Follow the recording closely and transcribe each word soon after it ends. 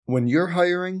When you're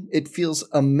hiring, it feels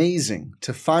amazing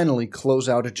to finally close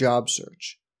out a job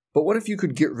search. But what if you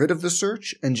could get rid of the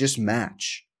search and just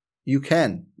match? You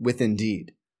can with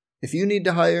Indeed. If you need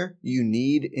to hire, you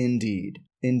need Indeed.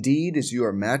 Indeed is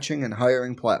your matching and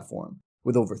hiring platform.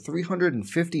 With over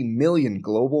 350 million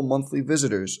global monthly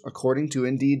visitors, according to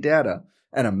Indeed data,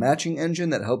 and a matching engine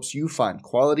that helps you find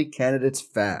quality candidates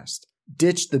fast.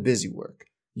 Ditch the busy work.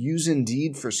 Use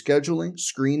Indeed for scheduling,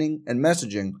 screening, and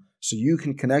messaging so you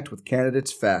can connect with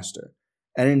candidates faster.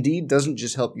 And Indeed doesn't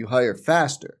just help you hire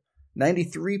faster.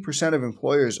 93% of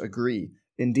employers agree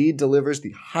Indeed delivers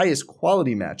the highest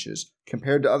quality matches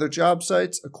compared to other job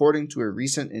sites, according to a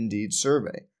recent Indeed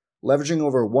survey. Leveraging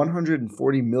over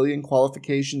 140 million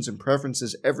qualifications and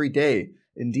preferences every day,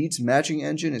 Indeed's matching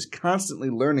engine is constantly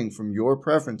learning from your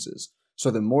preferences, so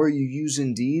the more you use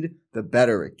Indeed, the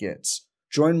better it gets.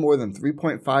 Join more than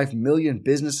 3.5 million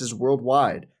businesses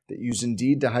worldwide that use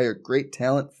Indeed to hire great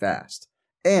talent fast.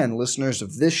 And listeners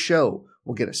of this show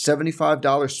will get a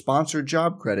 $75 sponsored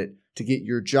job credit to get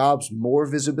your jobs more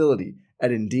visibility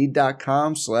at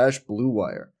Indeed.com/Blue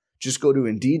Wire. Just go to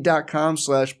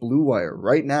Indeed.com/Blue Wire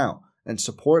right now and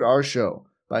support our show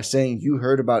by saying you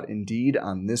heard about Indeed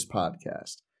on this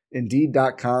podcast.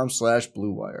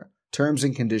 Indeed.com/Blue Wire. Terms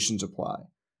and conditions apply.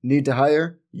 Need to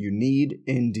hire? You need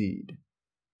Indeed.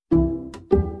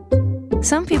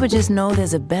 Some people just know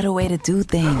there's a better way to do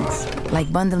things,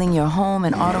 like bundling your home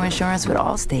and auto insurance with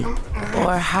Allstate,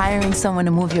 or hiring someone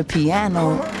to move your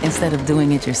piano instead of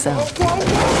doing it yourself.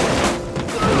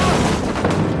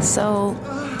 So,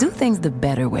 do things the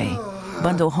better way.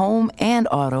 Bundle home and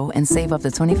auto and save up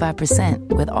to 25%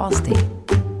 with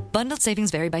Allstate. Bundled savings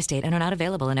vary by state and are not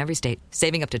available in every state.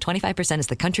 Saving up to 25% is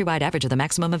the countrywide average of the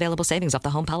maximum available savings off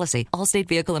the home policy. Allstate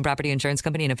Vehicle and Property Insurance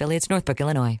Company and Affiliates, Northbrook,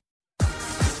 Illinois.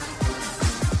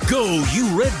 Go, you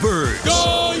Redbirds!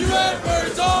 Go, you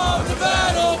Redbirds on the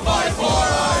battle, fight for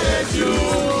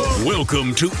ISU!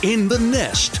 Welcome to In the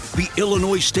Nest, the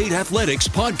Illinois State Athletics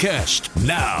podcast.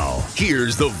 Now,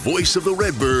 here's the voice of the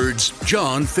Redbirds,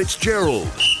 John Fitzgerald.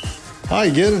 Hi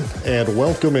again, and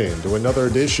welcome into another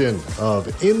edition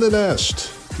of In the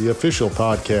Nest, the official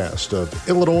podcast of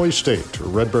Illinois State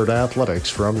Redbird Athletics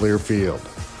from Learfield.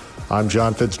 I'm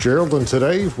John Fitzgerald, and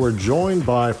today we're joined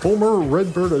by former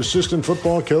Redbird assistant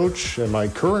football coach and my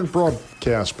current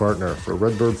broadcast partner for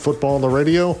Redbird football on the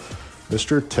radio,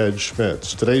 Mr. Ted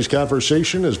Schmitz. Today's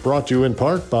conversation is brought to you in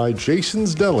part by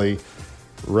Jason's Deli.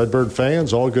 Redbird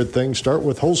fans, all good things start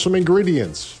with wholesome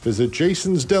ingredients. Visit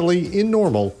Jason's Deli in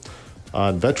Normal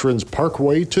on Veterans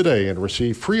Parkway today and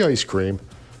receive free ice cream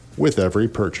with every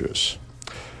purchase.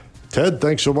 Ted,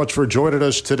 thanks so much for joining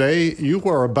us today. You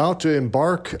are about to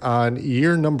embark on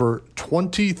year number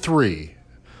 23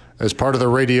 as part of the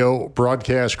radio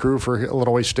broadcast crew for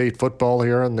Illinois State football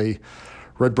here on the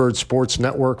Redbird Sports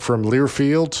Network from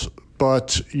Learfield.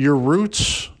 But your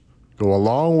roots go a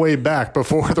long way back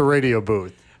before the radio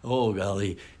booth. Oh,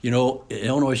 golly. You know,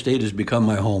 Illinois State has become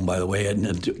my home, by the way. And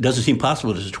it doesn't seem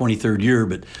possible. This is the 23rd year,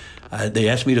 but they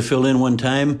asked me to fill in one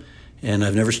time, and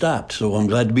I've never stopped. So I'm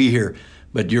glad to be here.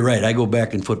 But you're right. I go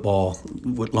back in football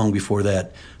long before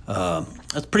that. I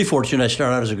was pretty fortunate. I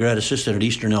started out as a grad assistant at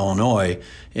Eastern Illinois,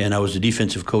 and I was the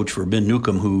defensive coach for Ben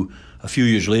Newcomb, who a few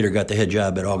years later got the head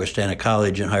job at Augustana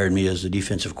College and hired me as the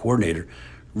defensive coordinator.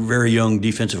 Very young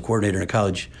defensive coordinator in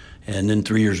college. And then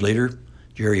 3 years later,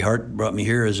 Jerry Hart brought me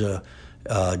here as a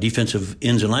defensive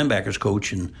ends and linebackers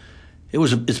coach, and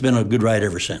it's been a good ride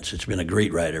ever since. It's been a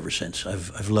great ride ever since.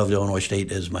 I've loved Illinois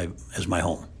State as my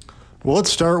home. Well,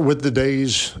 let's start with the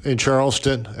days in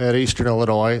Charleston at Eastern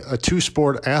Illinois, a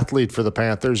two-sport athlete for the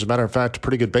Panthers. As a matter of fact, a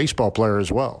pretty good baseball player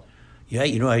as well. Yeah,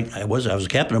 you know, I was a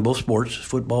captain of both sports,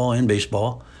 football and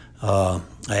baseball. I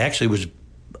actually was,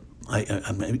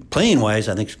 playing-wise,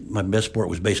 I think my best sport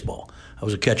was baseball. I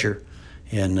was a catcher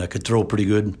and could throw pretty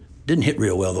good. Didn't hit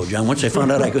real well, though, John. Once I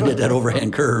found out I could hit that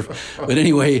overhand curve. But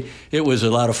anyway, it was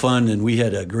a lot of fun, and we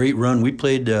had a great run. We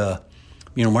played,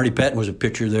 Marty Patton was a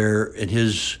pitcher there in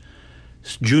his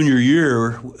junior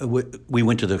year. We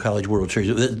went to the College World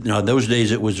Series. Now, those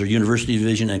days it was the University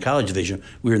Division and College Division.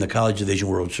 We were in the College Division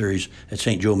World Series at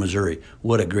St. Joe, Missouri.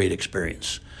 What a great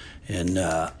experience. And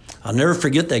I'll never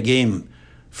forget that game.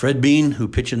 Fred Bean, who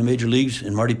pitched in the major leagues,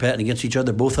 and Marty Patton against each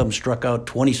other. Both of them struck out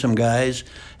 20-some guys.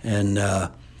 And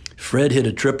Fred hit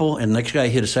a triple, and the next guy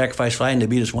hit a sacrifice fly, and they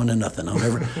beat us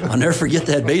 1-0. I'll never forget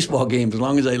that baseball game as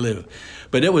long as I live.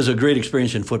 But it was a great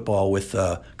experience in football with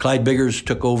Clyde Biggers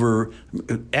took over.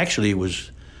 Actually, it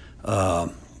was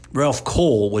Ralph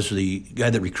Cole was the guy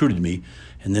that recruited me.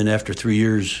 And then after 3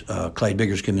 years, Clyde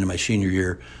Biggers came into my senior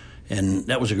year. And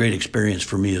that was a great experience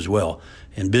for me as well.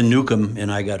 And Ben Newcomb and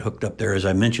I got hooked up there, as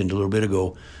I mentioned a little bit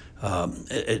ago.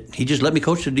 He just let me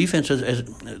coach the defense on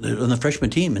the freshman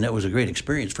team, and that was a great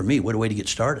experience for me. What a way to get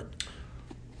started.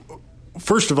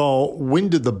 First of all, when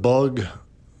did the bug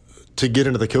to get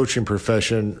into the coaching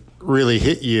profession really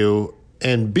hit you?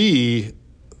 And B,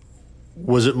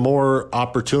 was it more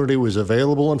opportunity was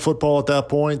available in football at that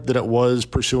point than it was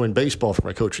pursuing baseball from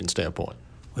a coaching standpoint?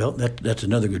 Well, that's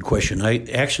another good question. I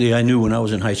knew when I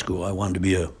was in high school I wanted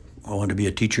to be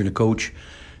a teacher and a coach,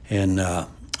 and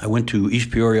I went to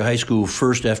East Peoria High School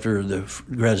first after the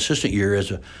grad assistant year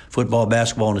as a football,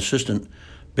 basketball, and assistant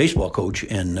baseball coach,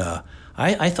 and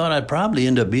I thought I'd probably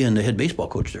end up being the head baseball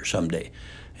coach there someday.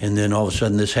 And then all of a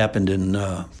sudden this happened in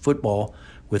football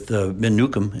with Ben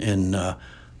Newcomb, and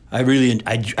I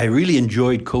really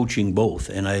enjoyed coaching both,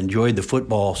 and I enjoyed the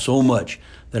football so much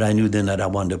that I knew then that I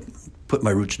wanted to put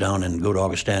my roots down and go to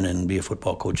Augustana and be a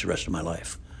football coach the rest of my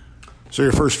life. So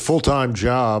your first full-time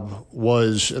job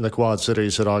was in the Quad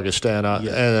Cities at Augustana,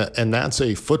 yes. And that's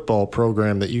a football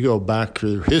program that you go back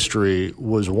through history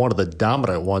was one of the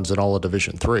dominant ones in all of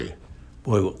Division III.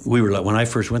 Boy, we were like, when I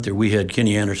first went there, we had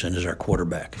Kenny Anderson as our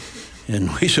quarterback. And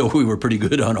we were pretty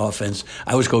good on offense.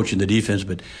 I was coaching the defense,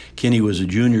 but Kenny was a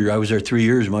junior. I was there 3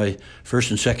 years. My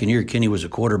first and second year, Kenny was a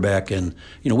quarterback, and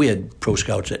we had pro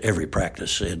scouts at every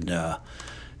practice, and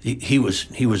he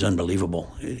was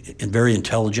unbelievable and very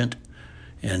intelligent.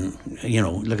 And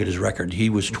look at his record. He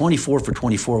was 24 for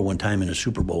 24 one time in a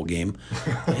Super Bowl game,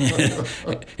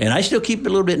 and I still keep a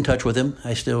little bit in touch with him.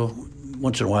 I still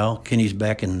once in a while. Kenny's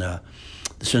back in the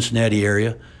Cincinnati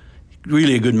area.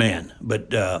 Really a good man,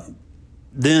 but.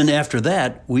 Then after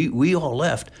that, we all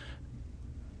left.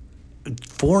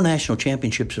 4 national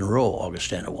championships in a row,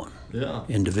 Augustana won. Yeah.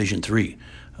 In Division III.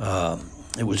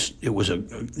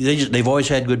 They've always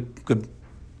had good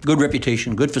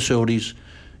reputation, good facilities.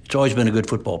 It's always been a good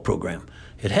football program.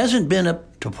 It hasn't been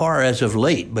up to par as of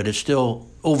late, but it's still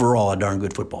overall a darn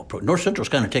good football program. North Central's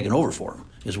kind of taken over for them,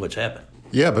 is what's happened.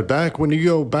 Yeah, but when you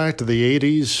go back to the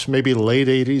 80s, maybe late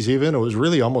 80s even, it was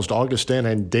really almost Augustana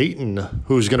and Dayton,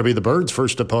 who's going to be the Birds'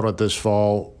 first opponent this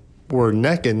fall, were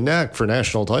neck and neck for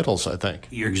national titles, I think.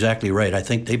 You're exactly right. I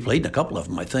think they played in a couple of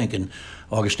them, and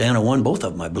Augustana won both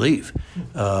of them, I believe.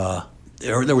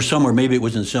 There was somewhere, maybe it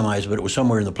was in semis, but it was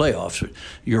somewhere in the playoffs.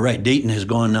 You're right, Dayton has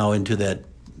gone now into that,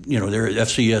 their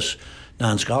FCS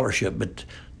non-scholarship, but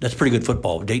that's pretty good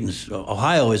football.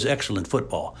 Ohio is excellent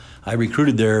football. I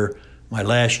recruited there my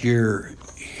last year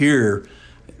here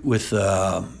with,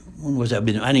 when was that?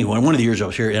 Anyway, one of the years I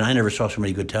was here, and I never saw so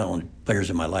many good talented players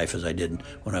in my life as I did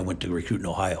when I went to recruit in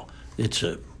Ohio. It's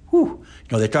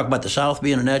they talk about the South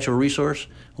being a natural resource.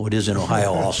 Well, it is in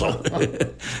Ohio also.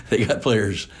 They got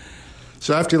players.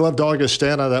 So after you left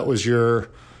Augustana, that was your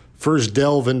first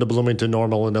delve into Bloomington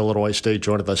Normal and Illinois State,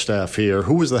 joining the staff here.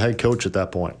 Who was the head coach at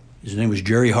that point? His name was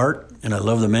Jerry Hart, and I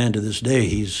love the man to this day.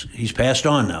 He's passed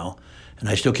on now. And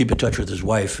I still keep in touch with his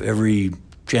wife every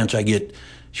chance I get.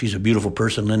 She's a beautiful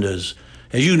person. Linda's,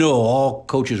 as you know, all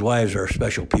coaches' wives are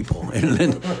special people.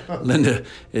 And Linda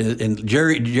and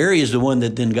Jerry is the one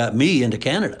that then got me into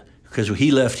Canada, because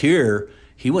he left here.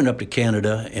 He went up to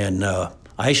Canada, and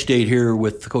I stayed here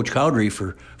with Coach Cowdery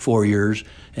for 4 years.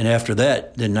 And after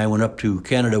that, then I went up to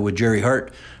Canada with Jerry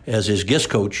Hart as his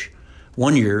guest coach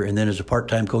 1 year, and then as a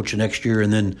part-time coach the next year.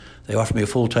 And then they offered me a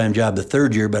full-time job the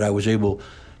third year, but I was able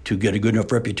to get a good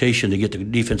enough reputation to get the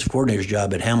defensive coordinator's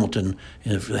job at Hamilton,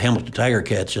 for the Hamilton Tiger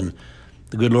Cats. And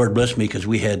the good Lord blessed me, because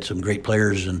we had some great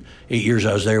players. And 8 years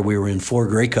I was there, we were in 4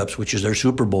 Grey Cups, which is their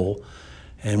Super Bowl.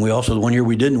 And we also, the 1 year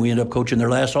we didn't, we ended up coaching their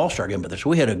last All-Star game.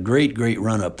 So we had a great, great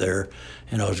run up there.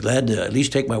 And I was glad to at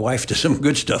least take my wife to some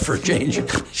good stuff for a change.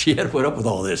 She had to put up with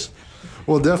all this.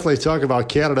 We'll definitely talk about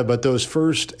Canada, but those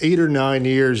first 8 or 9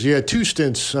 years, you had 2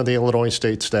 stints on the Illinois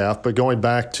State staff, but going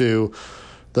back to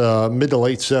the mid to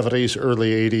late 70s,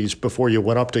 early 80s, before you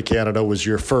went up to Canada, was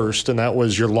your first, and that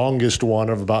was your longest one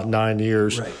of about 9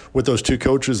 years, right, with those 2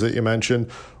 coaches that you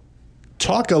mentioned.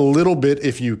 Talk a little bit,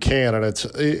 if you can, and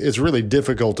it's really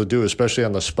difficult to do, especially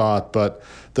on the spot, but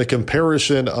the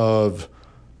comparison of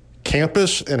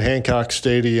campus and Hancock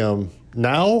Stadium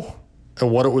now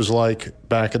and what it was like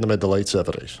back in the mid to late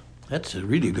 70s. That's a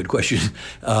really good question.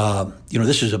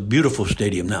 This is a beautiful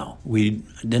stadium now. We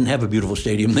didn't have a beautiful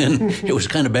stadium then. It was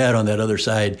kind of bad on that other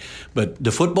side. But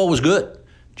the football was good.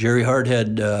 Jerry Hart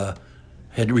had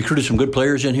recruited some good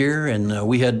players in here, and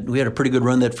we had a pretty good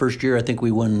run that first year. I think we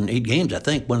won 8 games, I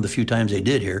think, one of the few times they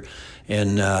did here.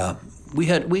 And we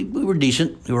were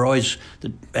decent. We were always,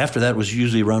 after that was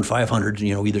usually around 500,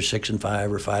 either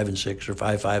 6-5 or 5-6 or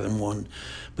 5-5-1.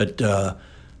 But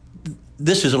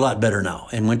this is a lot better now.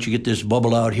 And once you get this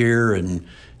bubble out here and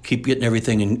keep getting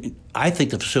everything, and I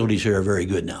think the facilities here are very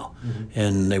good now.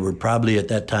 And they were probably at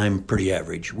that time pretty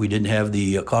average. We didn't have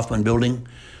the Kaufman building.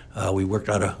 We worked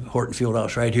out of Horton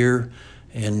Fieldhouse right here,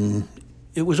 and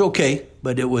it was okay,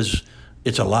 but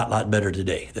it's a lot better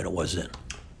today than it was then.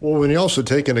 Well, when you also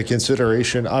take into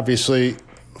consideration, obviously,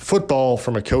 football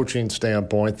from a coaching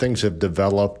standpoint, things have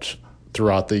developed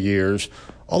throughout the years.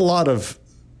 A lot of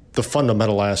the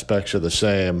fundamental aspects are the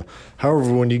same.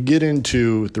 However, when you get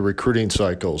into the recruiting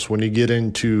cycles, when you get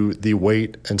into the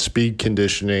weight and speed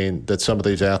conditioning that some of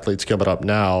these athletes coming up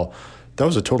now, that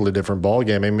was a totally different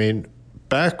ballgame. I mean,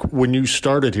 back when you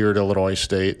started here at Illinois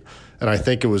State, and I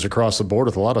think it was across the board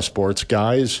with a lot of sports,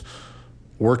 guys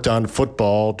worked on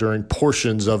football during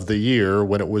portions of the year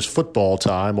when it was football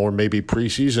time or maybe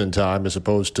preseason time as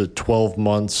opposed to 12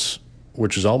 months,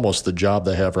 which is almost the job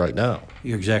they have right now.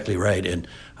 You're exactly right. And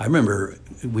I remember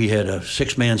we had a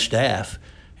 6-man staff,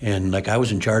 and like I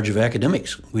was in charge of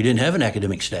academics. We didn't have an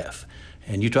academic staff.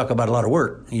 And you talk about a lot of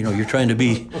work. You know, you're trying to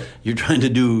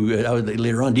do, I was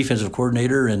later on defensive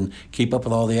coordinator and keep up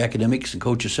with all the academics and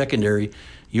coach a secondary.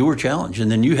 You were challenged.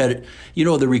 And then you had,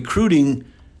 the recruiting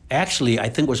actually I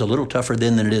think was a little tougher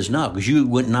then than it is now, because you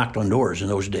went and knocked on doors in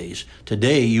those days.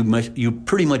 Today, you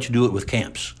pretty much do it with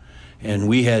camps. And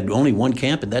we had only one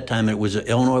camp at that time. It was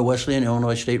Illinois Wesleyan,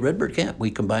 Illinois State Redbird camp.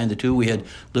 We combined the two. We had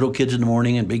little kids in the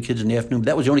morning and big kids in the afternoon. But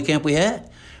that was the only camp we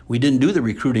had. We didn't do the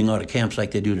recruiting out of camps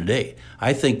like they do today.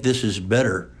 I think this is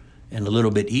better and a little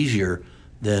bit easier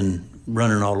than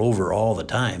running all over all the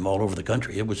time, all over the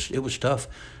country. It was tough.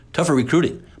 Tougher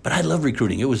recruiting. But I love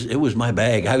recruiting. It was my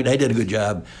bag. I did a good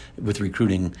job with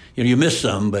recruiting. You miss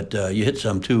some, but you hit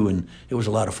some too, and it was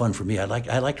a lot of fun for me. I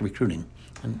liked recruiting.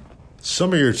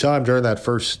 Some of your time during that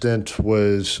first stint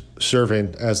was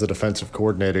serving as the defensive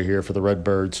coordinator here for the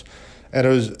Redbirds. And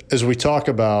as we talk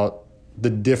about the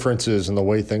differences in the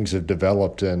way things have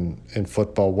developed in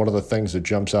football, one of the things that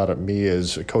jumps out at me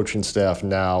is a coaching staff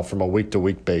now from a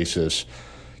week-to-week basis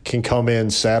can come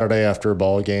in Saturday after a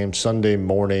ball game, Sunday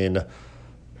morning, a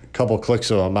couple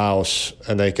clicks of a mouse,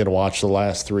 and they can watch the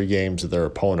last 3 games of their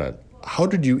opponent. How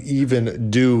did you even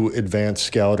do advanced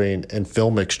scouting and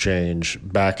film exchange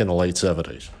back in the late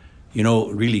 70s?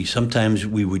 Really, sometimes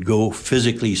we would go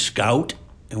physically scout.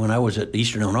 And when I was at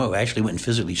Eastern Illinois, I actually went and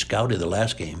physically scouted the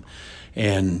last game.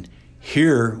 And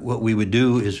here, what we would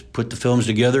do is put the films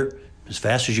together as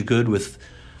fast as you could with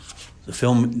the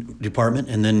film department,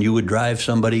 and then you would drive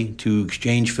somebody to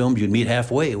exchange films. You'd meet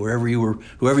halfway. Whoever you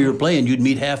were playing, you'd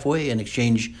meet halfway and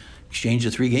exchange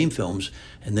the 3 game films,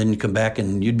 and then come back,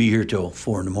 and you'd be here till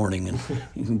 4 a.m.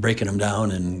 and breaking them down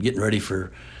and getting ready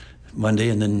for Monday,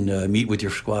 and then meet with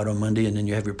your squad on Monday, and then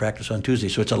you have your practice on Tuesday.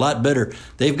 So it's a lot better.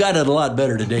 They've got it a lot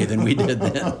better today than we did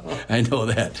then. I know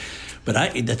that.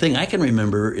 But the thing I can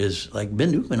remember is, like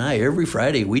Ben Newcomb and I, every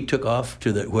Friday we took off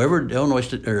to whoever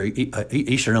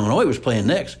Eastern Illinois was playing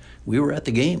next. We were at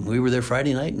the game. We were there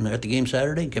Friday night and at the game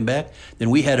Saturday and came back. Then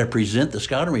we had to present the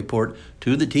scouting report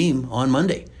to the team on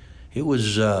Monday. It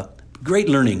was great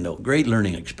learning, though. Great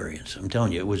learning experience. I'm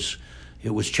telling you,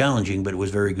 it was challenging, but it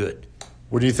was very good.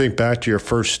 When you think back to your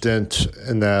first stint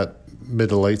in that mid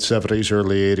to late 70s,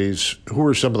 early 80s, who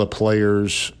were some of the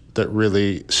players that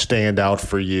really stand out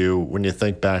for you when you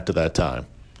think back to that time?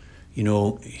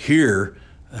 Here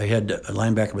I had a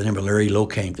linebacker by the name of Larry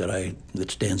Lokank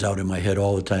that stands out in my head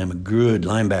all the time. A good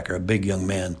linebacker, a big young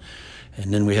man.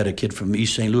 And then we had a kid from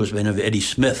East St. Louis by the name of Eddie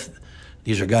Smith.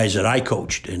 These are guys that I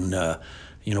coached, and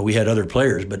we had other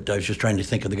players, but I was just trying to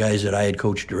think of the guys that I had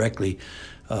coached directly.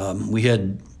 We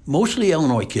had mostly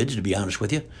Illinois kids, to be honest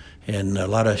with you, and a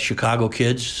lot of Chicago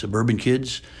kids, suburban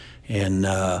kids, and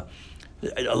a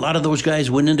lot of those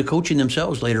guys went into coaching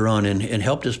themselves later on and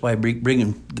helped us by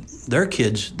bringing their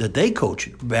kids that they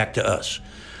coached back to us.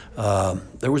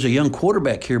 There was a young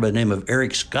quarterback here by the name of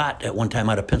Eric Scott at one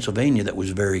time out of Pennsylvania that was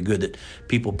very good, that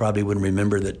people probably wouldn't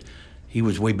remember. That he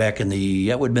was way back in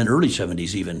that would have been early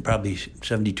 70s even, probably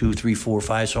 72, 3, 4,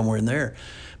 5, somewhere in there.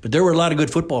 But there were a lot of good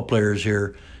football players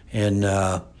here, and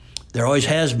there always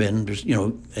has been.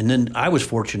 And then I was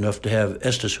fortunate enough to have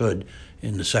Estes Hood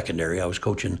in the secondary. I was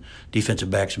coaching defensive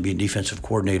backs and being defensive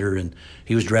coordinator, and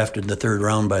he was drafted in the 3rd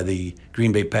round by the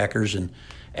Green Bay Packers and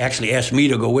actually asked me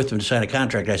to go with him to sign a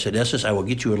contract. I said, Estes, I will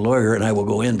get you a lawyer and I will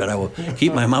go in, but I will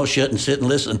keep my mouth shut and sit and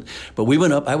listen. But we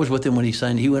went up. I was with him when he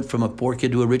signed. He went from a poor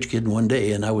kid to a rich kid in one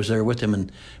day, and I was there with him,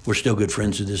 and we're still good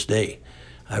friends to this day.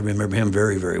 I remember him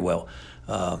very, very well.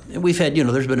 And we've had,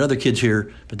 there's been other kids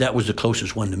here, but that was the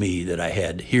closest one to me that I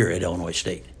had here at Illinois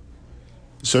State.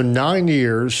 So 9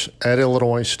 years at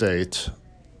Illinois State,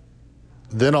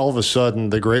 Then all of a sudden,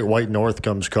 the Great White North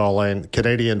comes calling,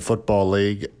 Canadian Football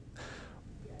League.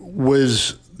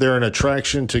 Was there an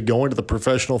attraction to go into the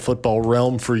professional football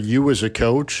realm for you as a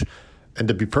coach? And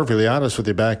to be perfectly honest with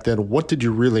you, back then, what did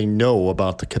you really know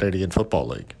about the Canadian Football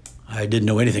League? I didn't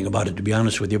know anything about it, to be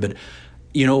honest with you. But,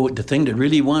 you know, the thing that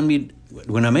really wanted me,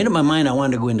 when I made up my mind, I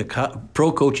wanted to go into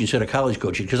pro coaching instead of college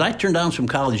coaching, because I turned down some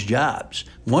college jobs,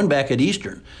 one back at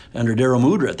Eastern under Darryl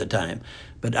Mudra at the time.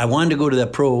 But I wanted to go to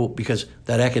that pro because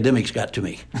that academics got to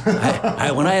me.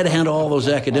 When I had to handle all those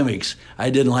academics,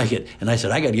 I didn't like it. And I said,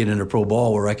 I got to get into pro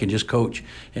ball where I can just coach.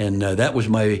 And that was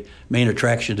my main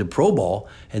attraction to pro ball.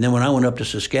 And then when I went up to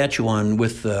Saskatchewan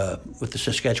with the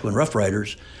Saskatchewan Rough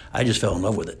Riders, I just fell in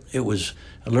love with it. It was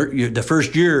the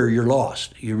first year you're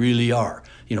lost. You really are.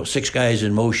 You know, 6 guys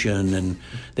in motion, and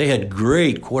they had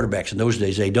great quarterbacks in those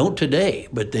days. They don't today,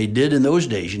 but they did in those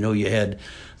days. You know, you had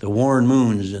the Warren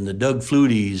Moons and the Doug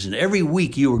Flutys, and every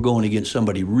week you were going against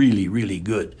somebody really, really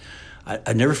good.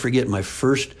 I never forget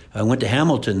I went to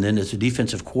Hamilton then as a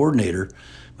defensive coordinator.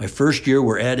 My first year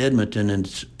we're at Edmonton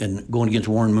and going against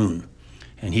Warren Moon,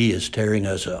 and he is tearing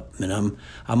us up. And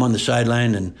I'm on the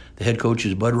sideline, and the head coach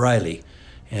is Bud Riley,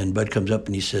 and Bud comes up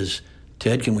and he says,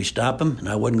 Ted, can we stop him? And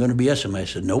I wasn't going to BS him. I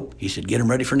said, nope. He said, get him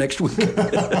ready for next week.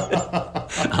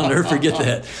 I'll never forget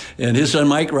that. And his son,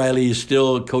 Mike Riley, is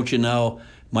still coaching now.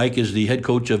 Mike is the head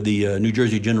coach of the New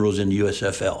Jersey Generals in the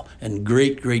USFL. And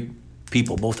great, great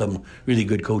people, both of them really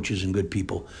good coaches and good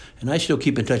people. And I still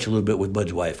keep in touch a little bit with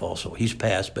Bud's wife also. He's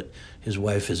passed, but his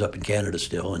wife is up in Canada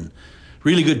still. And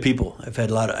really good people. I've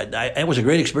had a lot of, it was a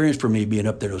great experience for me being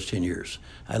up there those 10 years.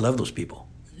 I love those people.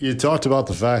 You talked about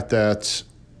the fact that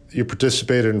you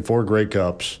participated in 4 Grey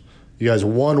Cups. You guys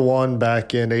won one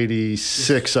back in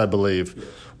 '86, I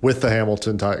believe, with the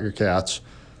Hamilton Tiger Cats.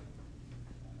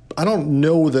 I don't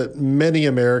know that many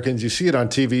Americans, you see it on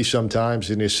TV sometimes,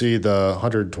 and you see the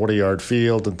 120-yard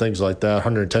field and things like that,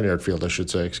 110-yard field, I should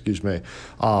say, excuse me.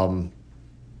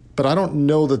 But I don't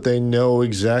know that they know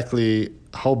exactly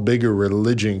how big a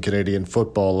religion Canadian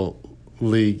Football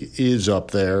League is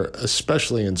up there,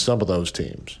 especially in some of those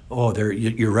teams. Oh,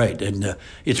 you're right, and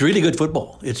it's really good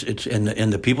football. It's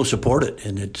and the people support it,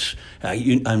 and it's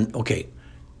okay.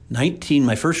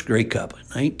 My first Grey Cup,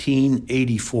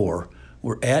 1984.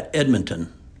 We're at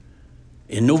Edmonton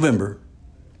in November,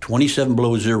 27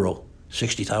 below zero,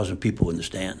 60,000 people in the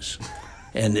stands.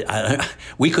 And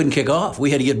we couldn't kick off.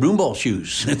 We had to get broom ball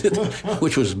shoes,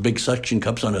 which was big suction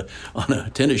cups on a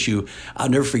tennis shoe. I'll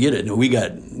never forget it. We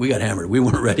got hammered. We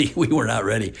weren't ready. We were not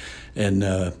ready. And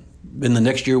then the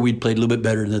next year we played a little bit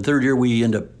better. And the third year we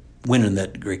ended up winning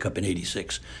that Grey Cup in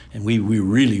 '86. And we were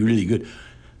really, really good.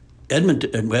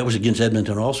 Edmonton, that was against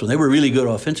Edmonton also. They were really good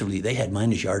offensively. They had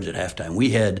minus yards at halftime. We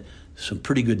had some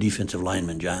pretty good defensive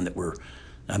linemen, John, that were.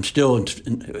 I'm still,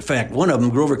 in fact, one of them,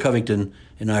 Grover Covington,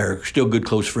 and I are still good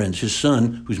close friends. His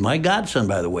son, who's my godson,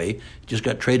 by the way, just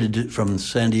got traded from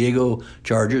San Diego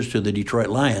Chargers to the Detroit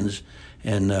Lions.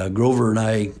 And Grover and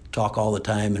I talk all the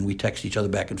time, and we text each other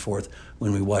back and forth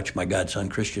when we watch my godson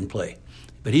Christian play.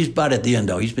 But he's about at the end,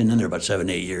 though. He's been in there about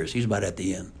 7-8 years. He's about at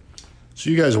the end. So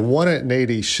you guys won it in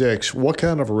 '86. What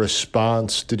kind of a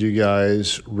response did you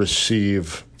guys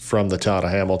receive from the town of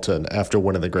Hamilton after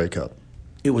winning the Grey Cup?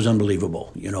 It was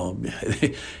unbelievable. You know,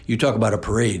 you talk about a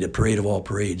parade of all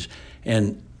parades.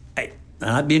 And I'm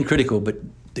not being critical, but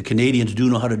the Canadians do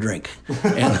know how to drink.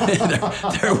 And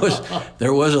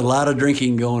there was a lot of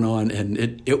drinking going on,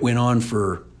 and it went on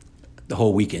for the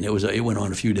whole weekend. It went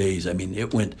on a few days. I mean,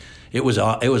 it was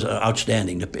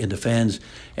outstanding. And the fans,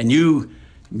 and you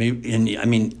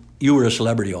were a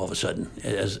celebrity all of a sudden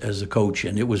as a coach,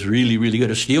 and it was really, really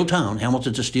good. A steel town.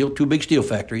 Hamilton's two big steel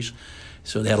factories.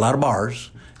 So they had a lot of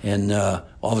bars, and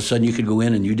all of a sudden you could go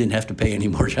in and you didn't have to pay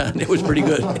anymore, John. It was pretty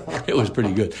good. It was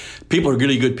pretty good. People are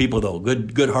really good people, though,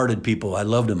 good-hearted people. I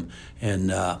loved them,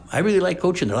 and I really like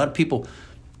coaching. A lot of people,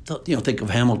 think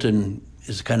of Hamilton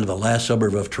as kind of the last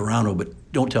suburb of Toronto, but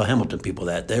don't tell Hamilton people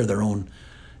that. They're their own,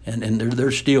 and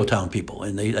they're steel town people,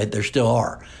 and they still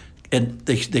are. And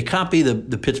they copy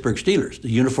the Pittsburgh Steelers. The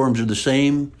uniforms are the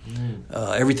same.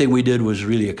 Everything we did was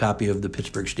really a copy of the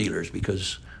Pittsburgh Steelers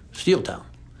because Steel Town,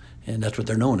 and that's what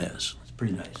they're known as. It's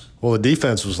pretty nice. Well, the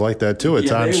defense was like that too at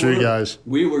times for you guys.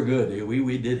 We were good.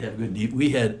 We did have good. We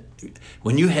had,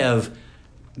 when you have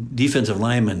defensive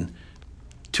linemen,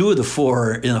 2 of the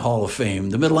 4 in the Hall of Fame,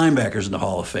 the middle linebackers in the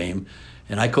Hall of Fame,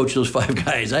 and I coached those 5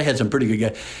 guys. I had some pretty good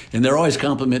guys, and they're always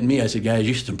complimenting me. I said, guys,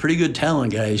 you had some pretty good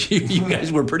talent, guys. You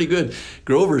guys were pretty good.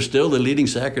 Grover's still the leading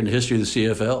sacker in the history of the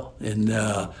CFL, and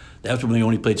that's when he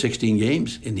only played 16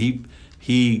 games, and he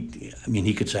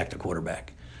could sack the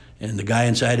quarterback. And the guy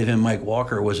inside of him, Mike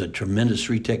Walker, was a tremendous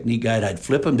three-technique guy. And I'd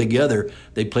flip them together.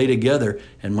 They'd play together,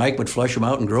 and Mike would flush them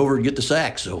out, and Grover would get the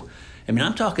sacks. So, I mean,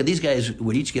 I'm talking these guys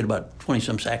would each get about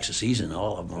 20-some sacks a season,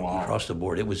 all of them across the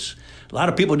board. It was a lot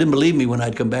of people didn't believe me when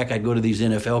I'd come back. I'd go to these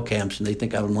NFL camps, and they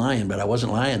think I was lying, but I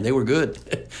wasn't lying. They were good.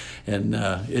 And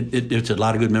it's a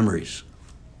lot of good memories.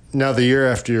 Now, the year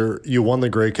after you won the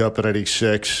Grey Cup at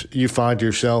 86, you find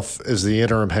yourself as the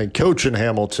interim head coach in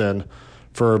Hamilton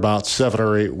for about 7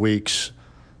 or 8 weeks.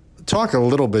 Talk a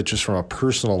little bit just from a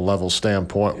personal level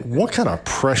standpoint. What kind of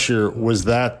pressure was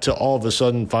that to all of a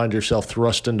sudden find yourself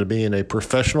thrust into being a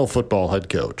professional football head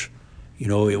coach? You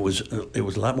know, it was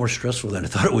a lot more stressful than I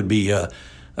thought it would be. Our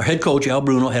head coach, Al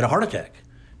Bruno, had a heart attack.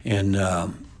 And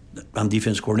I'm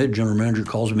defense coordinator. General manager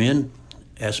calls me in,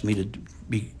 asks me to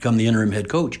become the interim head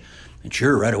coach. And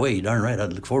sure, right away, you're darn right,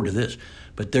 I'd look forward to this.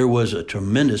 But there was a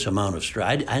tremendous amount of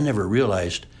stress. I never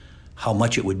realized how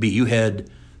much it would be. You had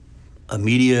a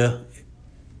media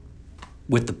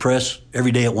with the press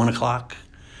every day at 1 o'clock,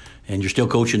 and you're still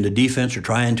coaching the defense or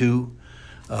trying to.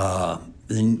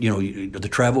 Then, you know, the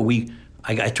travel,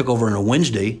 I took over on a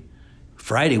Wednesday.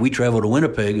 Friday, we traveled to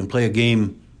Winnipeg and play a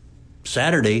game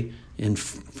Saturday in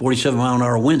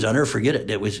 47-mile-an-hour winds. I'll never forget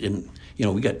it. It was in, you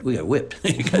know, we got whipped.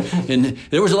 And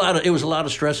it was a lot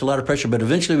of stress, a lot of pressure, but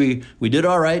eventually we did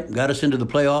all right, got us into the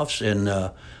playoffs,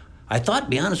 and I thought, to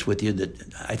be honest with you, that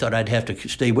I thought I'd have to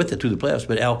stay with it through the playoffs,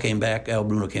 but Al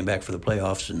Bruno came back for the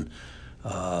playoffs, and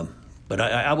but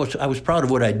I was proud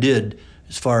of what I did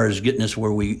as far as getting us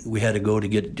where we had to go to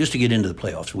get into the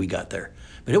playoffs. We got there,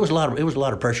 but it was a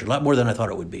lot of pressure, a lot more than I thought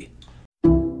it would be.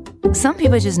 Some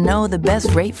people just know the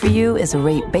best rate for you is a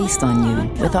rate based on you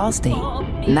with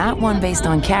Allstate, not one based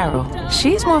on Carol.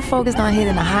 She's more focused on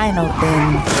hitting a high note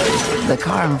than the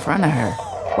car in front of her.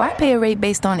 Why pay a rate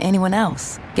based on anyone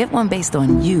else? Get one based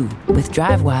on you with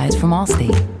DriveWise from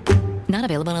Allstate. Not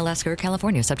available in Alaska or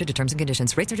California, subject to terms and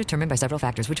conditions. Rates are determined by several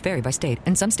factors, which vary by state.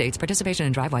 In some states, participation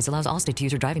in DriveWise allows Allstate to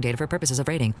use your driving data for purposes of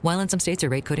rating. While in some states, your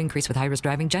rate could increase with high-risk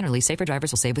driving. Generally, safer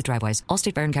drivers will save with DriveWise.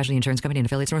 Allstate Fire and Casualty Insurance Company and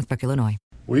affiliates, Northbrook, Illinois.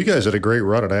 Well, you guys had a great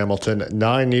run at Hamilton,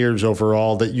 9 years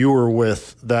overall that you were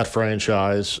with that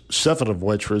franchise, 7 of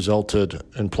which resulted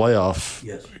in playoff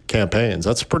campaigns.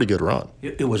 That's a pretty good run.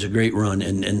 It was a great run,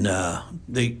 and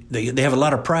they have a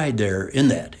lot of pride there in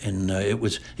that, and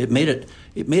it made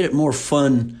it more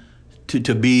fun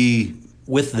to be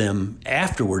with them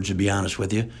afterwards, to be honest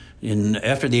with you. And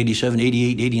after the 87,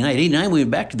 88, 89, 89, we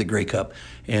went back to the Grey Cup,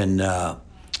 and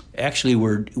actually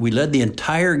we led the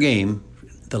entire game.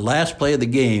 The last play of the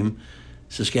game,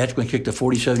 Saskatchewan kicked a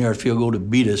 47-yard field goal to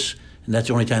beat us, and that's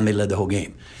the only time they led the whole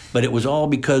game. But it was all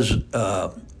because you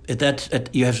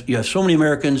have so many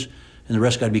Americans, and the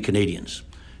rest got to be Canadians.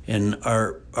 And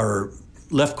our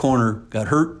left corner got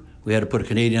hurt. We had to put a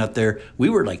Canadian out there. We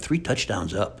were like 3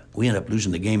 touchdowns up. We ended up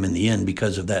losing the game in the end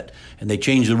because of that. And they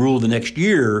changed the rule the next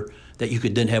year that you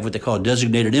could then have what they call a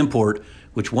designated import,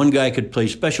 which one guy could play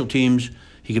special teams.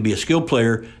 He could be a skilled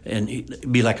player, and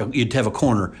he'd be you'd have a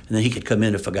corner, and then he could come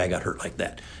in if a guy got hurt like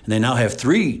that. And they now have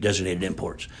 3 designated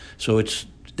imports. So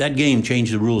that game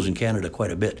changed the rules in Canada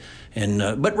quite a bit.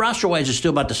 And but roster-wise, it's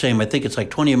still about the same. I think it's like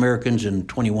 20 Americans and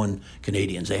 21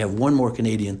 Canadians. They have 1 more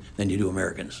Canadian than you do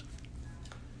Americans.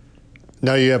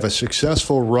 Now you have a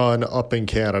successful run up in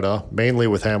Canada, mainly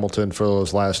with Hamilton for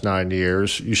those last 9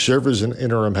 years. You serve as an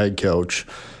interim head coach.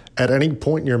 At any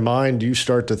point in your mind, do you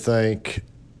start to think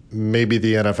maybe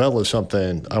the NFL is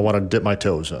something I want to dip my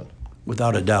toes in?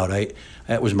 Without a doubt.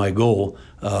 That was my goal.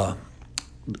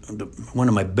 One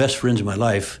of my best friends in my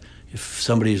life, if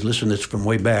somebody's listening that's from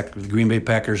way back, the Green Bay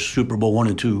Packers Super Bowl I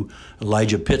and II,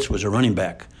 Elijah Pitts was a running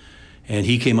back. And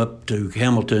he came up to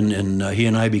Hamilton, and he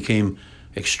and I became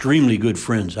extremely good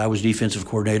friends. I was defensive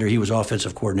coordinator. He was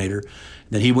offensive coordinator.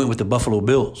 Then he went with the Buffalo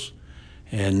Bills.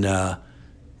 And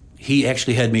he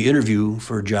actually had me interview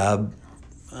for a job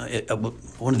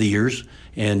one of the years.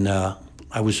 And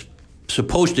I was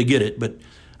supposed to get it, but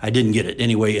I didn't get it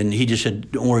anyway. And he just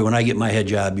said, don't worry, when I get my head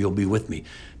job, you'll be with me.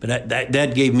 But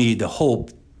that gave me the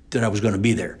hope that I was going to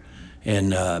be there.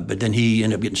 And but then he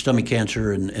ended up getting stomach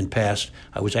cancer and passed.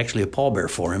 I was actually a pallbearer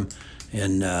for him.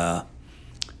 And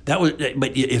that was,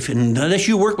 but unless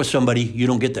you work with somebody, you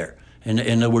don't get there. And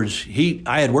in other words,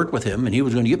 I had worked with him, and he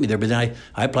was going to get me there. But then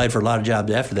I applied for a lot of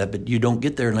jobs after that. But you don't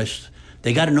get there unless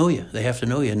they got to know you. They have to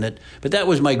know you. But that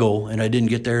was my goal, and I didn't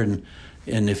get there. And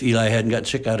if Eli hadn't gotten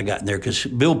sick, I'd have gotten there because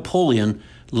Bill Polian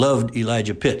loved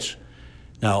Elijah Pitts.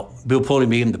 Now, Bill Polian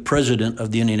became the president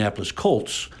of the Indianapolis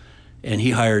Colts, and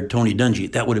he hired Tony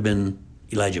Dungy. That would have been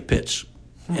Elijah Pitts,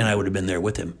 and I would have been there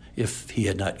with him if he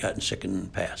had not gotten sick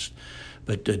and passed.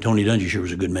 But Tony Dungy sure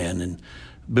was a good man.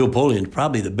 Bill Polian,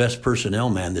 probably the best personnel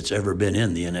man that's ever been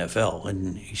in the NFL,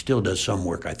 and he still does some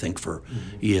work, I think, for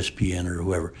ESPN or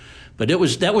whoever. But that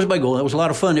was my goal. That was a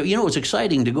lot of fun. You know, it was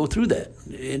exciting to go through that,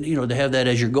 and to have that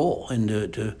as your goal and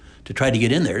to try to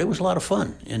get in there. It was a lot of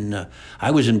fun. And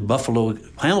I was in Buffalo.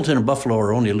 Hamilton and Buffalo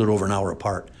are only a little over an hour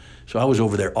apart, so I was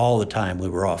over there all the time. We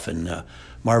were off, and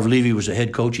Marv Levy was the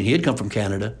head coach, and he had come from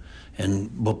Canada, and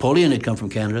Polian had come from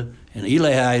Canada, and Eli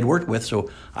I had worked with, so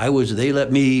they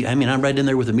let me, I'm right in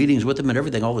there with the meetings with them and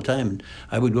everything all the time. And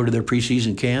I would go to their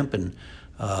preseason camp, and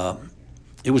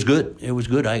it was good. It was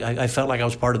good. I felt like I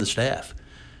was part of the staff.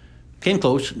 Came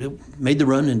close, made the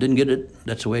run, and didn't get it.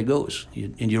 That's the way it goes.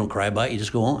 And you don't cry about it, you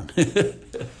just go on.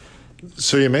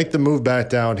 So you make the move back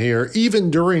down here,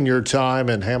 even during your time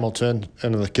in Hamilton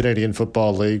and in the Canadian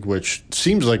Football League, which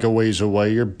seems like a ways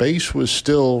away. Your base was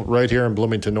still right here in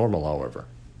Bloomington Normal, however.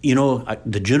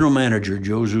 The general manager,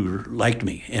 Joe Zuger, liked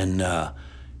me, and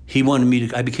he wanted me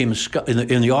to. I became a scout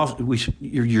in the office.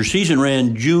 Your season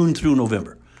ran June through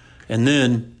November, and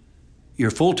then you're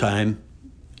full time.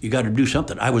 You got to do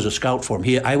something. I was a scout for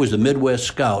him. I was the Midwest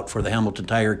scout for the Hamilton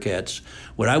Tiger Cats.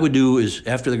 What I would do is,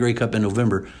 after the Grey Cup in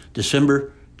November,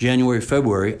 December, January,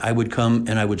 February, I would come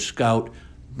and I would scout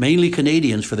mainly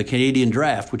Canadians for the Canadian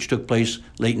draft, which took place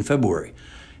late in February.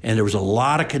 And there was a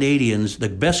lot of Canadians. The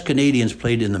best Canadians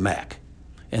played in the MAC,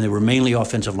 and they were mainly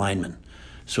offensive linemen.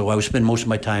 So I would spend most of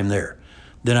my time there.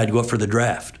 Then I'd go up for the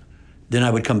draft. Then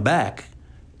I would come back,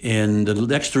 and the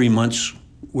next 3 months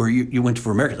where you went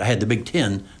for Americans. I had the Big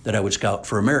Ten that I would scout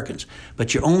for Americans.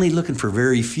 But you're only looking for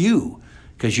very few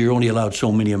because you're only allowed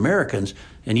so many Americans.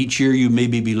 And each year you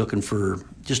maybe be looking for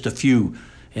just a few.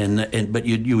 But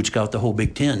you would scout the whole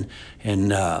Big Ten.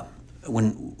 And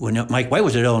when Mike White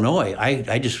was at Illinois,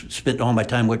 I just spent all my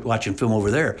time watching film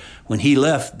over there. When he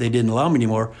left, they didn't allow me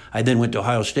anymore. I then went to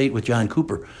Ohio State with John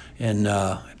Cooper and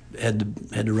had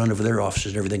to run over their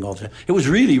offices and everything all the time. It was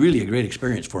really, really a great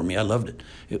experience for me. I loved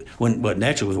it. But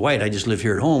naturally with White, I just lived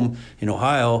here at home in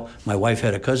Ohio. My wife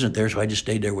had a cousin there, so I just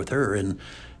stayed there with her. And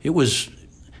it was,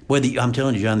 I'm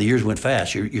telling you, John, the years went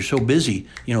fast. You're so busy.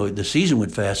 The season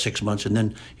went fast, 6 months, and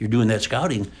then you're doing that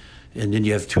scouting, and then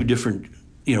you have two different.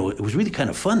 It was really kind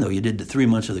of fun, though. You did the 3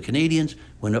 months of the Canadians,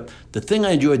 went up. The thing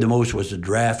I enjoyed the most was the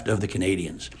draft of the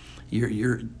Canadians.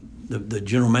 You're the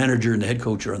general manager and the head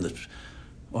coach are up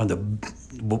on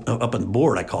the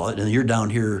board, I call it, and you're down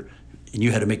here, and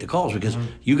you had to make the calls because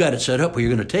you got it set up where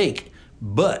you're going to take,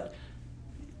 but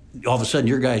all of a sudden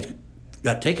your guy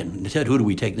got taken and said, who do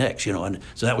we take next? And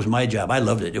so that was my job. I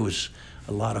loved it. It was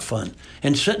a lot of fun.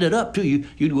 And setting it up, too,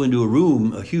 you'd go into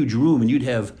a huge room, and you'd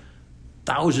have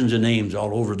thousands of names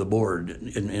all over the board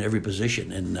in every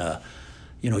position. And,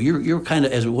 you're kind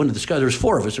of, as one of the scouts, there was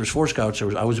four of us. There was four scouts.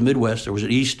 I was a Midwest. There was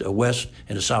an East, a West,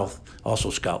 and a South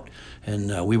also scout.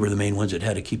 And we were the main ones that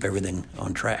had to keep everything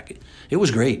on track. It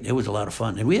was great. It was a lot of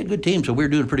fun. And we had good teams, so we were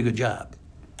doing a pretty good job.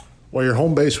 Well, your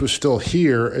home base was still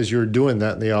here as you were doing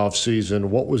that in the off season.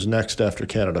 What was next after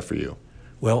Canada for you?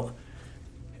 Well,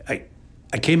 it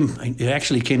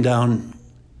actually came down.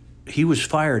 He was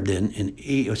fired then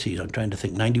I'm trying to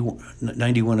think,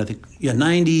 91, I think. Yeah,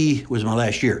 90 was my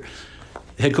last year.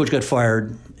 The head coach got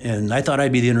fired, and I thought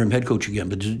I'd be the interim head coach again,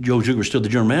 but Joe Zuger was still the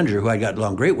general manager, who I got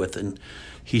along great with. And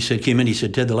he said,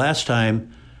 Ted, the last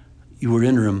time you were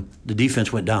interim, the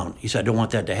defense went down. He said, I don't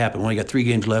want that to happen. When I got 3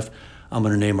 games left, I'm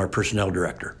going to name our personnel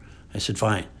director. I said,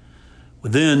 fine.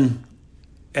 Well, then,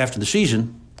 after the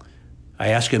season, I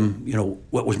asked him,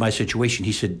 what was my situation?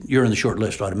 He said, you're in the short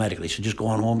list automatically. He said, just go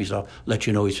on home. He said, I'll let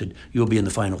you know. He said, you'll be in the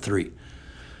final 3.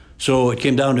 So it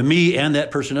came down to me and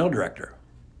that personnel director.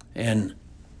 And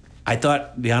I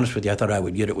thought, to be honest with you, I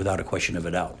would get it without a question of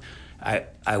a doubt.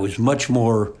 I was much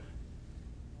more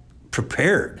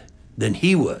prepared than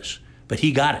he was, but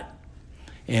he got it.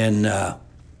 And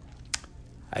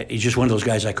he's just one of those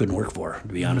guys I couldn't work for, to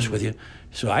be honest with you.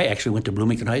 So I actually went to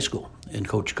Bloomington High School and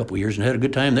coached a couple of years and had a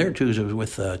good time there, too. So I was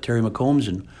with Terry McCombs,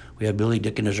 and we had Billy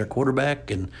Dicken as our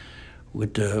quarterback. And we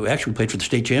actually played for the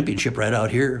state championship right out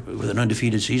here with an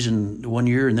undefeated season 1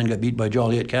 year, and then got beat by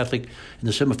Joliet Catholic in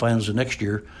the semifinals the next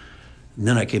year. And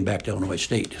then I came back to Illinois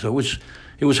State. So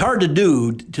it was hard to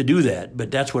do that, but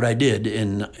that's what I did,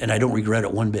 and I don't regret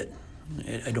it one bit.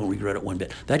 I don't regret it one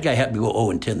bit. That guy happened to go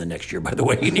 0-10 the next year, by the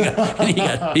way. He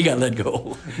got let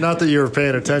go. Not that you were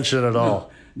paying attention at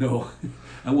all. No.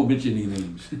 I won't mention any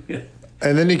names.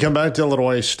 And then you come back to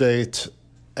Illinois State,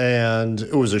 and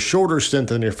it was a shorter stint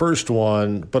than your first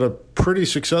one, but a pretty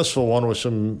successful one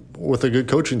with a good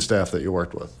coaching staff that you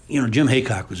worked with. Jim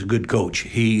Haycock was a good coach.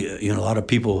 He, a lot of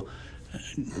people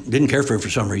didn't care for him for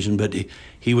some reason, but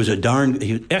he was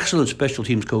an excellent special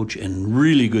teams coach and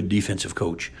really good defensive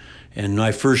coach. And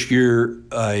my first year,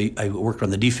 I worked on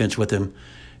the defense with him,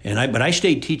 but I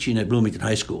stayed teaching at Bloomington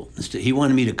High School. He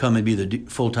wanted me to come and be the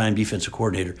full-time defensive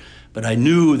coordinator, but I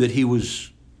knew that he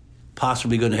was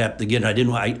possibly going to have to get.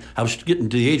 I was getting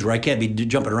to the age where I can't be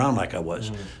jumping around like I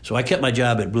was, so I kept my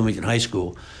job at Bloomington High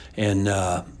School. And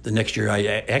the next year,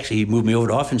 he moved me over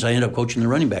to offense. I ended up coaching the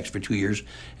running backs for 2 years,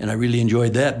 and I really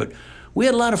enjoyed that. But we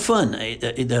had a lot of fun.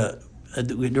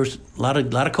 There was a lot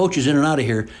of coaches in and out of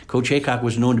here. Coach Haycock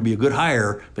was known to be a good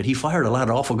hire, but he fired a lot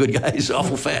of awful good guys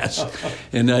awful fast.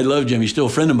 And I loved him. He's still a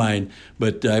friend of mine,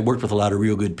 but I worked with a lot of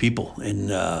real good people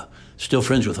and still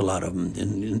friends with a lot of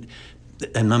them.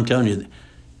 And I'm telling you,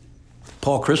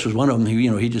 Paul Chris was one of them.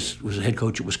 He just was a head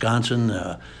coach at Wisconsin.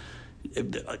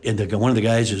 And one of the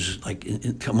guys is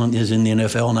is in the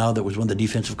NFL now. That was one of the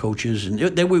defensive coaches, and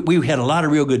we had a lot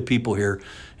of real good people here.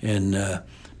 And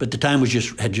but the time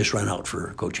had just run out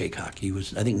for Coach Haycock. He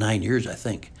was, I think, 9 years,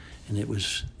 and it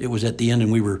was at the end,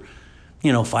 and we were,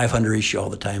 500-ish all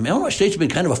the time. Illinois State's been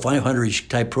kind of a 500-ish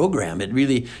type program.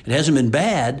 It hasn't been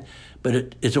bad,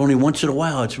 but it's only once in a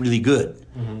while it's really good,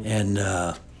 and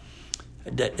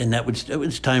that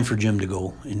was time for Jim to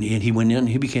go, and he went in.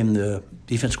 He became the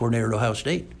defense coordinator at Ohio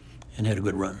State, and had a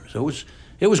good run. So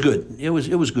it was good. It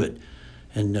was good.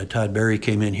 And Todd Berry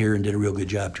came in here and did a real good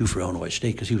job, too, for Illinois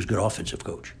State because he was a good offensive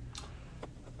coach.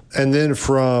 And then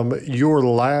from your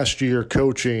last year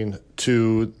coaching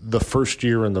to the first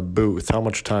year in the booth, how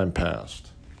much time passed?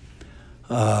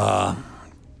 At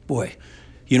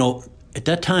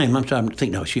that time, I'm trying to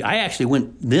think now. See, I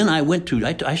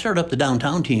started up the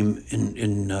downtown team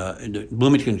in the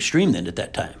Bloomington Extreme then at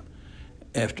that time.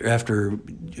 After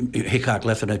Haycock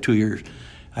left in 2 years.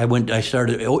 I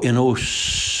started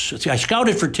I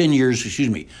scouted for 10 years,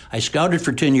 I scouted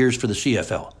for 10 years for the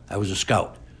CFL. I was a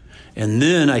scout. And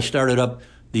then I started up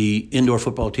the indoor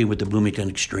football team with the Bloomington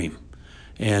Extreme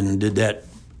and did that.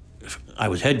 I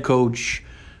was head coach,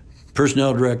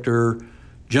 personnel director,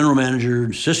 general manager,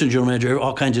 assistant general manager,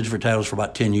 all kinds of different titles for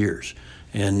about 10 years.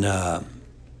 And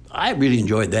I really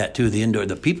enjoyed that, too.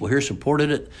 The people here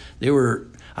supported it. What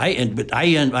I ended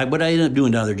up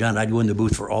doing down there, John, I'd go in the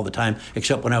booth for all the time,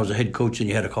 except when I was a head coach and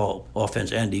you had to call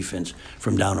offense and defense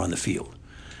from down on the field.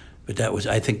 But that was,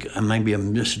 I think, I might be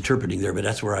misinterpreting there, but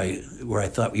that's where I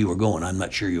thought you were going. I'm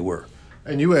not sure you were.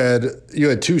 And you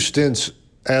had 2 stints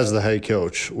as the head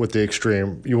coach with the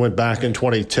Extreme. You went back in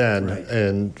 2010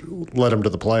 and led them to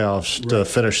the playoffs to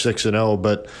finish 6-0.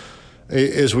 But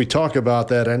as we talk about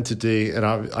that entity, and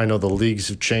I know the leagues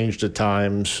have changed at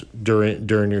times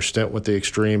during your stint with the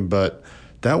Extreme, but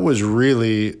that was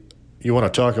really, you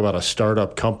want to talk about a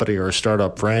startup company or a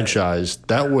startup franchise,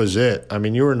 that was it. I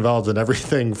mean, you were involved in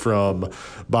everything from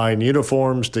buying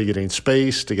uniforms to getting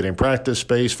space, to getting practice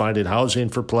space, finding housing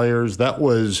for players. That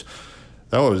was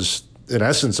in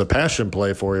essence, a passion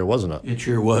play for you, wasn't it? It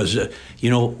sure was.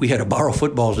 We had to borrow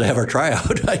footballs to have our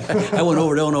tryout. I went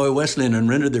over to Illinois Wesleyan and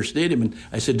rented their stadium, and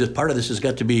I said, part of this has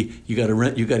got to be you got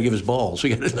to give us balls.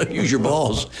 You got to use your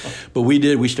balls. But we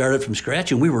did. We started from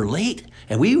scratch, and we were late.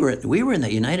 And we were in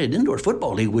the United Indoor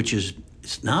Football League, which is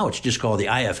now it's just called the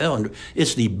IFL, and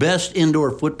it's the best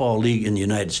indoor football league in the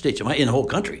United States, in the whole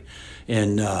country.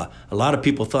 And a lot of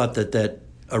people thought that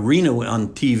arena on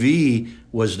TV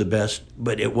was the best,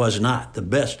 but it was not. The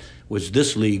best was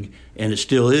this league, and it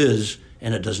still is,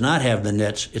 and it does not have the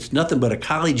nets. It's nothing but a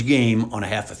college game on a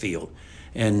half a field.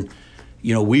 And,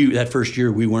 that first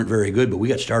year we weren't very good, but we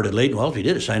got started late, and all we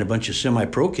did is sign a bunch of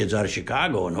semi-pro kids out of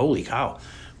Chicago, and holy cow,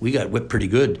 we got whipped pretty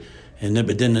good.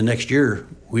 But then the next year,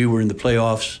 we were in the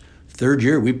playoffs. Third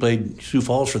year, we played Sioux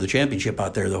Falls for the championship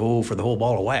out there, for the whole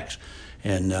ball of wax.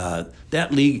 And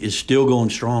that league is still going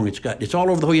strong. It's all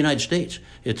over the whole United States.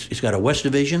 It's got a West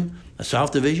Division, a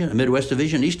South Division, a Midwest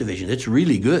Division, East Division. It's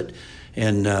really good.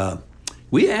 And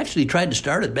we actually tried to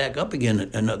start it back up again,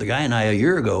 the guy and I, a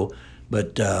year ago,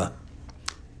 but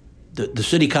the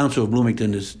city council of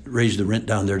Bloomington has raised the rent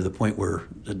down there to the point where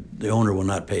the owner will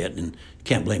not pay it, and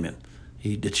can't blame him.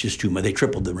 It's just too much. They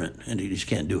tripled the rent, and he just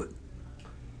can't do it.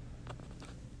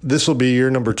 This will be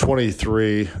year number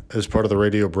 23 as part of the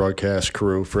radio broadcast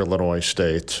crew for Illinois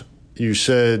State. You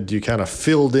said you kind of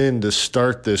filled in to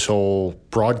start this whole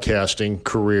broadcasting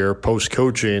career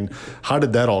post-coaching. How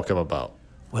did that all come about?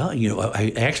 Well,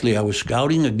 I was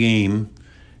scouting a game.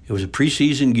 It was a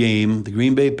preseason game, the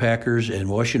Green Bay Packers and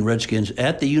Washington Redskins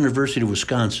at the University of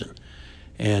Wisconsin.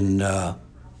 And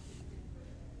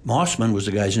Mossman was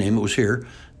the guy's name, it was here,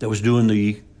 that was doing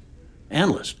the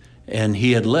analyst. And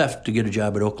he had left to get a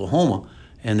job at Oklahoma.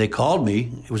 And they called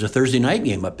me. It was a Thursday night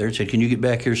game up there and said, "Can you get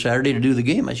back here Saturday to do the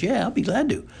game?" I said, "Yeah, I'll be glad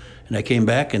to." And I came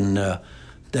back, and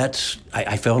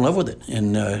I fell in love with it.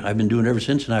 And I've been doing it ever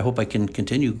since, and I hope I can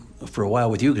continue for a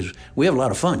while with you because we have a lot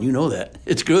of fun. You know that.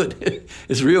 It's good.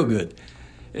 It's real good.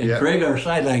 And yeah. Craig, our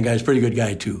sideline guy, is a pretty good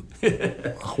guy, too.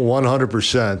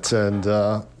 100%. And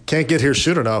can't get here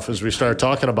soon enough as we start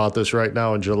talking about this right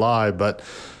now in July. But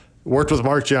worked with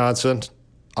Mark Johnson.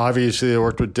 Obviously, I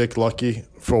worked with Dick Luckey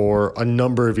for a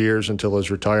number of years until his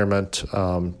retirement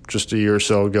just a year or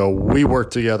so ago. We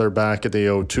worked together back in the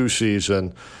 2002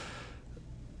 season.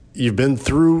 You've been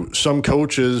through some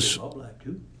coaches.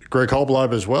 Greg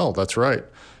Halbleib as well, that's right.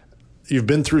 You've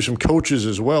been through some coaches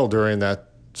as well during that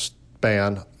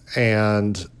span.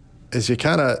 And as you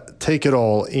kind of take it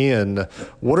all in,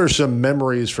 what are some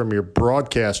memories from your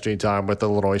broadcasting time with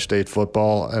Illinois State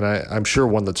football? And I'm sure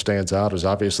one that stands out is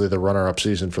obviously the runner-up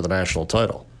season for the national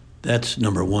title. That's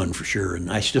number one for sure,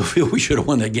 and I still feel we should have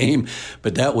won that game,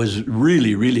 but that was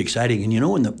really, really exciting. And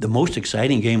and the most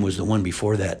exciting game was the one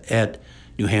before that at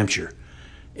New Hampshire.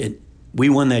 We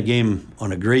won that game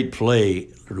on a great play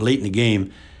late in the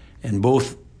game, and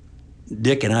both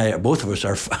Dick and I, both of us,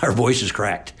 our voices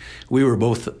cracked. We were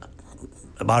both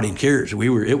about in tears.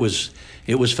 It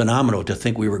was phenomenal to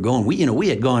think we were going. We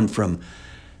had gone from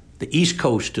the East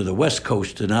Coast to the West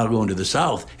Coast to now going to the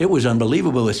South. It was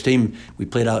unbelievable. This team, we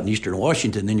played out in Eastern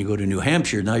Washington, then you go to New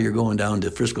Hampshire, now you're going down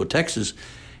to Frisco, Texas,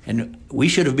 and we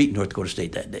should have beaten North Dakota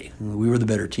State that day. We were the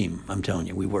better team, I'm telling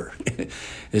you, we were.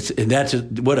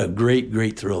 What a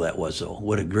great thrill that was, though.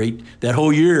 That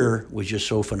whole year was just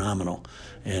so phenomenal.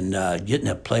 And getting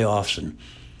that playoffs, and,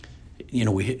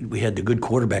 we had the good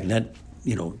quarterback, and that,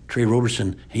 Trey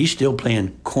Roberson, he's still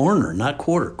playing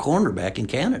cornerback in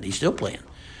Canada. He's still playing.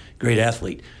 Great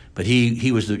athlete, but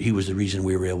he was the reason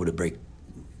we were able to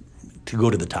go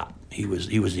to the top. He was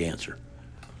the answer.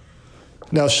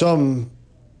 Now, some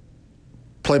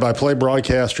play-by-play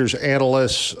broadcasters,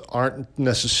 analysts aren't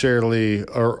necessarily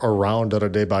around on a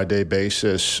day-by-day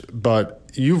basis, but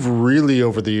you've really,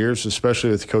 over the years, especially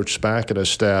with Coach Spack and his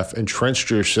staff, entrenched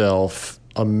yourself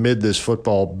amid this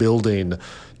football building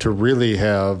to really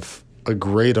have a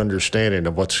great understanding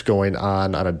of what's going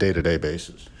on a day-to-day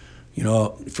basis.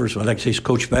 First of all, I'd like to say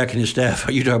Coach Spack and his staff,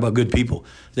 you talk about good people.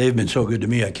 They've been so good to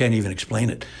me, I can't even explain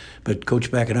it. But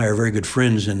Coach Spack and I are very good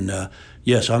friends, and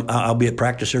yes, I'll be at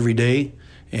practice every day,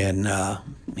 and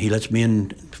he lets me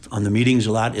in on the meetings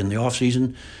a lot in the off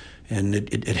season, and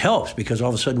it helps because all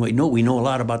of a sudden we know a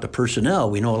lot about the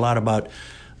personnel, we know a lot about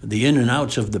the in and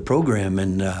outs of the program,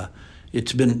 and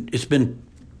it's been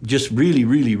just really,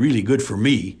 really, really good for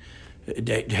me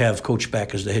to have Coach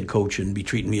Spack as the head coach and be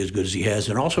treating me as good as he has.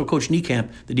 And also Coach Niekamp,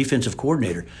 the defensive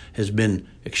coordinator, has been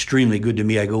extremely good to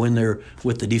me. I go in there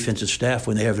with the defensive staff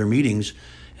when they have their meetings,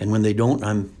 and when they don't,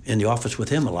 I'm in the office with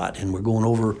him a lot, and we're going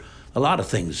over a lot of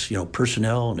things,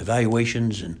 personnel and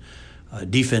evaluations and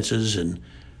defenses, and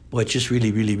boy, it's just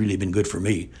really, really, really been good for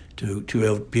me to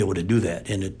be able to do that.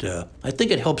 And I think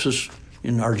it helps us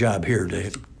in our job here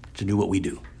to do what we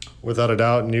do. Without a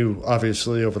doubt, and you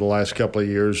obviously over the last couple of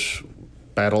years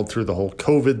battled through the whole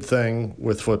COVID thing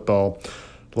with football.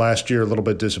 Last year, a little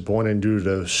bit disappointing due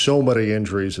to so many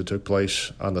injuries that took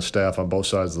place on the staff on both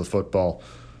sides of the football.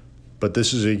 But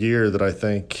this is a year that I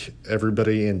think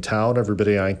everybody in town,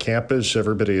 everybody on campus,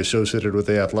 everybody associated with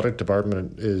the athletic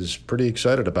department is pretty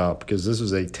excited about because this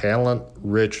is a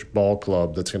talent-rich ball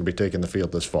club that's going to be taking the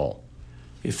field this fall.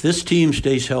 If this team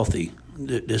stays healthy,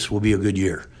 this will be a good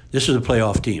year. This is a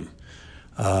playoff team.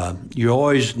 You're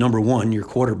always number one, your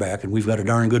quarterback, and we've got a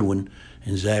darn good one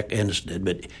in Zach Ennisted,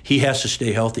 but he has to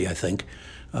stay healthy, I think.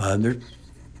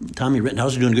 Tommy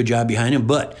Rittenhouse is doing a good job behind him,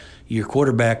 but your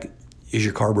quarterback is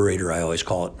your carburetor, I always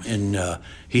call it, and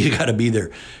he's got to be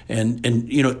there. And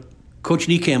Coach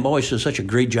Niekamp always does such a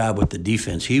great job with the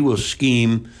defense. He will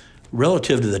scheme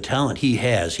relative to the talent he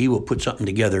has. He will put something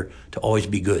together to always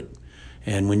be good.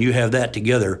 And when you have that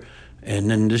together,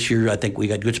 and then this year I think we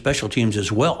got good special teams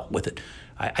as well with it.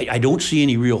 I don't see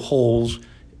any real holes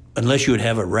unless you would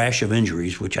have a rash of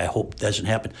injuries, which I hope doesn't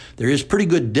happen. There is pretty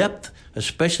good depth,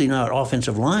 especially now at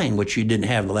offensive line, which you didn't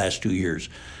have the last 2 years.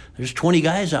 There's 20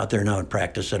 guys out there now in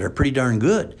practice that are pretty darn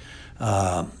good.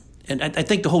 And I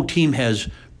think the whole team has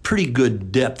pretty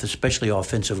good depth, especially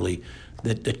offensively,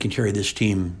 that can carry this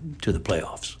team to the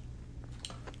playoffs.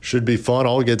 Should be fun.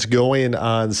 All gets going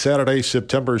on Saturday,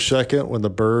 September 2nd, when the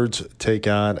Birds take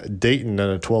on Dayton at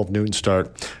a 12 noon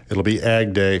start. It'll be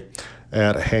Ag Day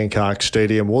at Hancock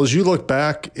Stadium. Well, as you look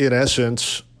back, in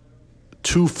essence,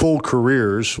 2 full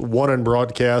careers, one in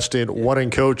broadcasting, one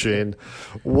in coaching.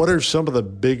 What are some of the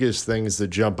biggest things that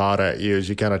jump out at you as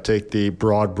you kind of take the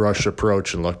broad brush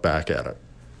approach and look back at it?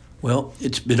 Well,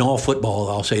 it's been all football,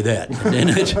 I'll say that. And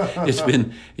it's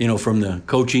been, from the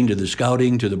coaching to the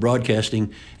scouting to the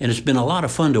broadcasting, and it's been a lot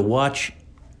of fun to watch,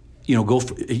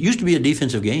 it used to be a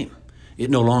defensive game.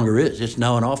 It no longer is. It's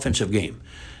now an offensive game.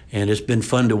 And it's been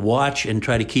fun to watch and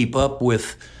try to keep up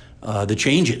with the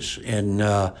changes and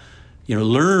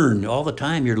learn all the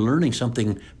time. You're learning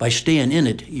something by staying in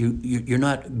it. You're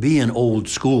not being old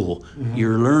school. Mm-hmm.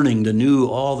 You're learning the new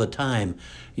all the time.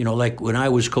 Like when I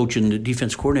was coaching the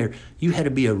defense coordinator, you had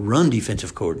to be a run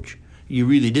defensive coach. You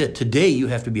really did. Today, you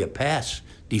have to be a pass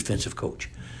defensive coach.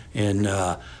 And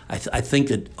I think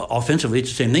that offensively, it's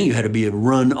the same thing. You had to be a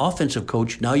run offensive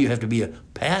coach. Now you have to be a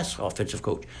pass offensive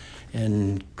coach.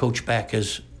 And Coach Pack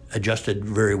has adjusted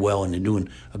very well and they're doing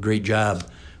a great job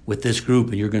with this group,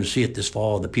 and you're going to see it this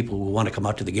fall. The people will want to come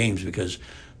out to the games because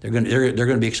they're going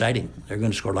to be exciting. They're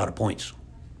going to score a lot of points.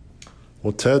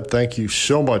 Well, Ted, thank you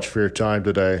so much for your time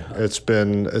today. It's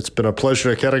been a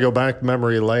pleasure to kind of go back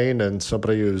memory lane, and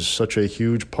somebody who's such a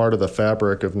huge part of the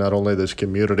fabric of not only this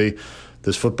community,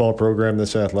 this football program,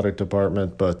 this athletic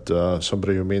department, but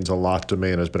somebody who means a lot to me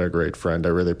and has been a great friend. I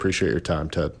really appreciate your time,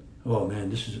 Ted. Oh, man,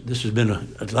 this has been a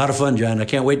lot of fun, John. I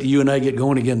can't wait till you and I get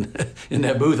going again in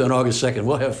that booth on August 2nd.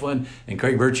 We'll have fun. And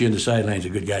Craig Birchie in the sidelines, a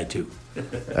good guy, too.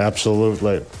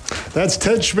 Absolutely. That's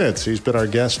Ted Schmitz. He's been our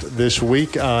guest this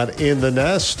week on In the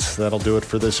Nest. That'll do it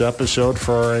for this episode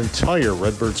for our entire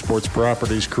Redbird Sports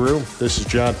Properties crew. This is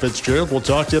John Fitzgerald. We'll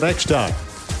talk to you next time,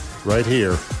 right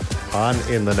here on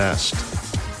In the Nest.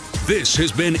 This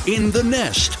has been In the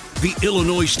Nest, the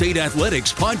Illinois State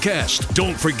Athletics podcast.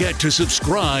 Don't forget to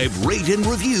subscribe, rate, and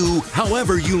review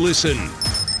however you listen.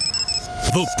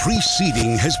 The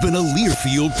preceding has been a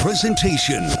Learfield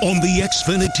presentation on the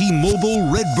Xfinity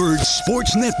Mobile Redbird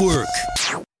Sports Network.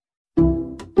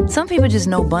 Some people just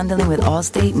know bundling with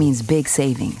Allstate means big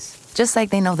savings. Just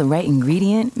like they know the right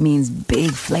ingredient means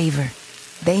big flavor.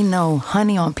 They know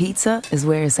honey on pizza is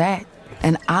where it's at.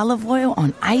 And olive oil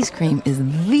on ice cream is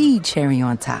the cherry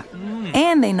on top.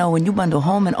 And they know when you bundle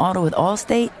home and auto with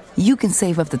Allstate, you can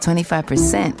save up to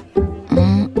 25%.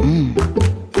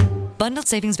 Bundled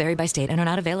savings vary by state and are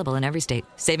not available in every state.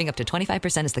 Saving up to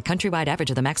 25% is the countrywide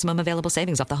average of the maximum available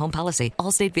savings off the home policy.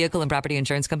 Allstate Vehicle and Property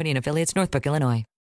Insurance Company and affiliates, Northbrook, Illinois.